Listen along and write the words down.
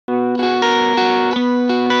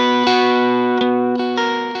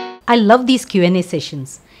I love these Q&A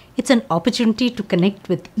sessions. It's an opportunity to connect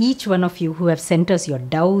with each one of you who have sent us your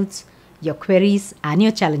doubts, your queries, and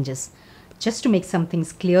your challenges. Just to make some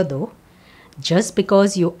things clear though, just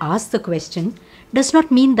because you asked the question does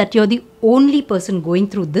not mean that you're the only person going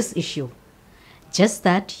through this issue. Just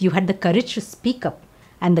that you had the courage to speak up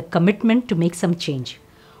and the commitment to make some change.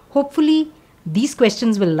 Hopefully, these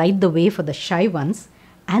questions will light the way for the shy ones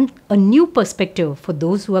and a new perspective for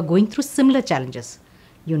those who are going through similar challenges.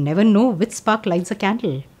 You never know which spark lights a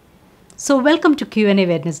candle. So welcome to Q&A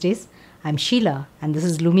Wednesdays. I'm Sheila and this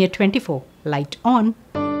is Lumiere 24. Light on.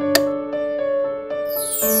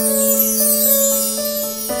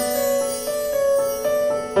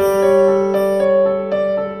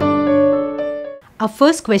 Our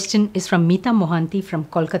first question is from Meeta Mohanty from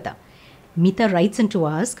Kolkata. Meeta writes in to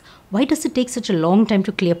ask, why does it take such a long time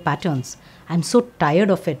to clear patterns? I'm so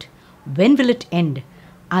tired of it. When will it end?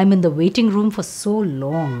 I'm in the waiting room for so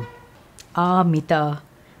long. Ah, Meeta,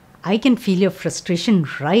 I can feel your frustration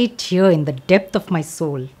right here in the depth of my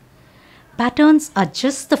soul. Patterns are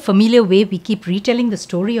just the familiar way we keep retelling the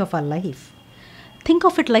story of our life. Think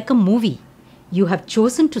of it like a movie. You have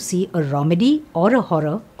chosen to see a comedy or a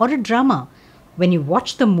horror or a drama. When you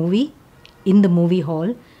watch the movie, in the movie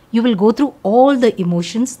hall, you will go through all the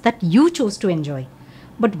emotions that you chose to enjoy.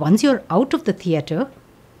 But once you're out of the theater,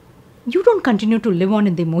 you don't continue to live on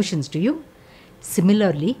in the emotions, do you?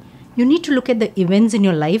 Similarly, you need to look at the events in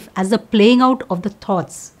your life as the playing out of the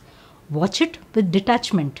thoughts. Watch it with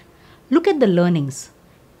detachment. Look at the learnings.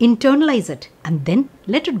 Internalize it and then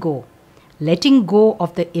let it go. Letting go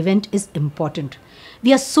of the event is important.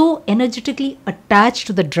 We are so energetically attached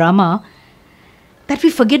to the drama that we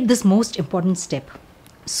forget this most important step.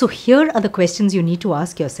 So here are the questions you need to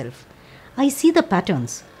ask yourself. I see the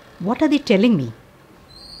patterns. What are they telling me?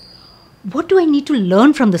 What do I need to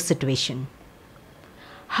learn from the situation?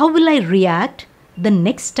 How will I react the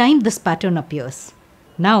next time this pattern appears?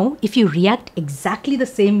 Now, if you react exactly the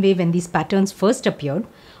same way when these patterns first appeared,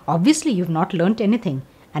 obviously you've not learnt anything.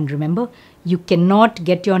 And remember, you cannot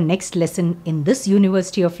get your next lesson in this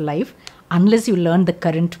university of life unless you learn the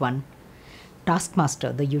current one.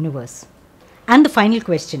 Taskmaster, the universe. And the final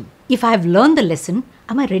question, if I have learned the lesson,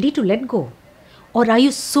 am I ready to let go? Or are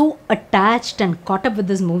you so attached and caught up with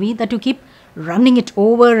this movie that you keep running it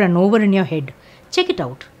over and over in your head? Check it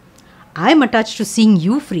out. I'm attached to seeing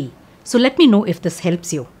you free. So let me know if this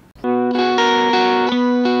helps you.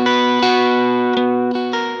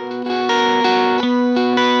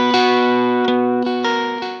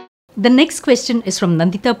 The next question is from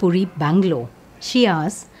Nandita Puri, Bangalore. She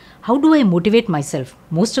asks, how do I motivate myself?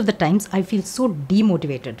 Most of the times I feel so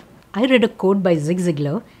demotivated. I read a quote by Zig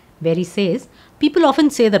Ziglar where he says, people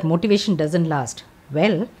often say that motivation doesn't last.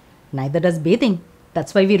 Well, neither does bathing.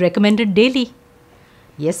 That's why we recommend it daily.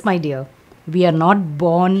 Yes, my dear, we are not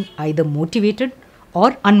born either motivated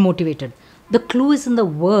or unmotivated. The clue is in the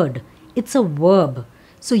word. It's a verb.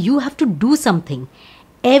 So you have to do something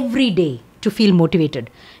every day to feel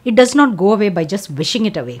motivated. It does not go away by just wishing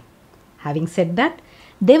it away. Having said that,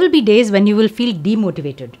 there will be days when you will feel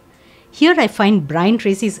demotivated. Here I find Brian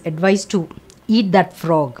Tracy's advice to eat that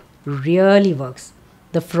frog really works.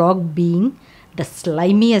 The frog being the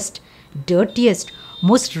slimiest, dirtiest,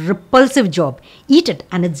 most repulsive job. Eat it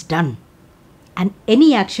and it's done. And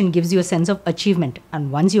any action gives you a sense of achievement.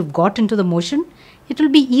 And once you've got into the motion, it will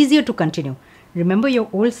be easier to continue. Remember your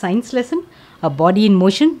old science lesson? A body in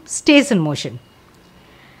motion stays in motion.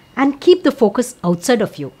 And keep the focus outside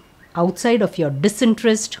of you. Outside of your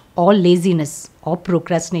disinterest or laziness or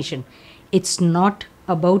procrastination. It's not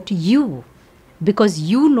about you, because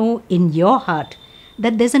you know in your heart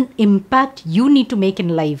that there's an impact you need to make in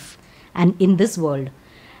life and in this world,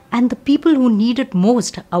 and the people who need it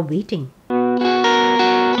most are waiting.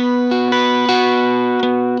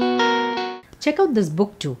 Check out this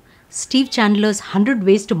book too, Steve Chandler's 100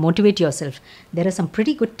 Ways to Motivate Yourself. There are some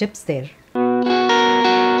pretty good tips there.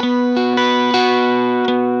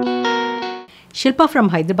 Shilpa from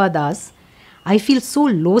Hyderabad asks, I feel so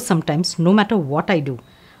low sometimes no matter what I do.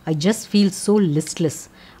 I just feel so listless.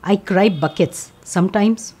 I cry buckets,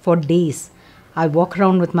 sometimes for days. I walk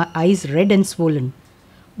around with my eyes red and swollen.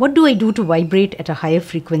 What do I do to vibrate at a higher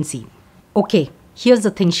frequency? Okay, here's the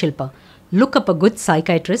thing, Shilpa. Look up a good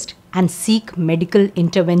psychiatrist and seek medical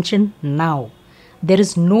intervention now. There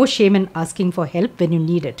is no shame in asking for help when you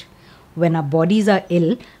need it. When our bodies are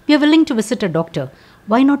ill, we are willing to visit a doctor.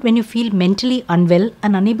 Why not when you feel mentally unwell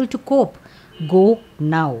and unable to cope? Go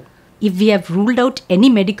now. If we have ruled out any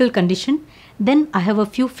medical condition, then I have a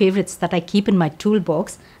few favorites that I keep in my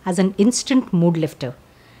toolbox as an instant mood lifter.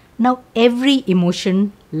 Now every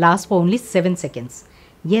emotion lasts for only 7 seconds.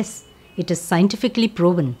 Yes, it is scientifically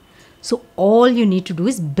proven. So all you need to do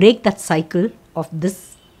is break that cycle of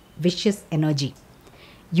this vicious energy.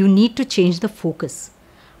 You need to change the focus.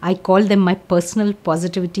 I call them my personal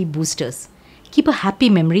positivity boosters. Keep a happy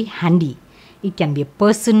memory handy. It can be a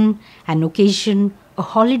person, an occasion, a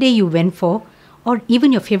holiday you went for, or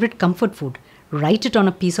even your favorite comfort food. Write it on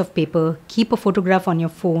a piece of paper, keep a photograph on your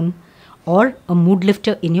phone, or a mood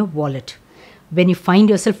lifter in your wallet. When you find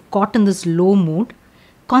yourself caught in this low mood,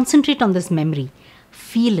 concentrate on this memory.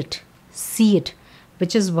 Feel it, see it,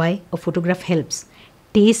 which is why a photograph helps.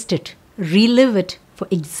 Taste it, relive it for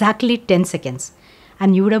exactly 10 seconds,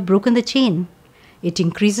 and you would have broken the chain. It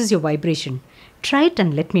increases your vibration. Try it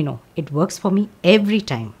and let me know. It works for me every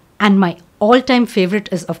time. And my all-time favorite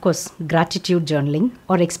is, of course, gratitude journaling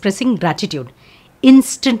or expressing gratitude.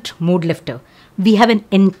 Instant mood lifter. We have an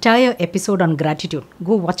entire episode on gratitude.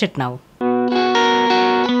 Go watch it now.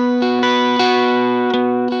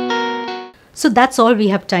 So that's all we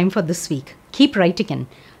have time for this week. Keep writing in.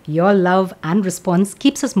 Your love and response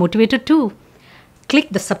keeps us motivated too. Click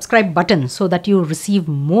the subscribe button so that you receive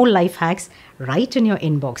more life hacks right in your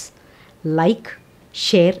inbox. Like,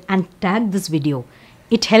 share and tag this video.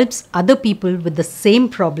 It helps other people with the same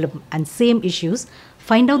problem and same issues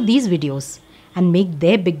find out these videos and make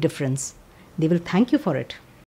their big difference. They will thank you for it.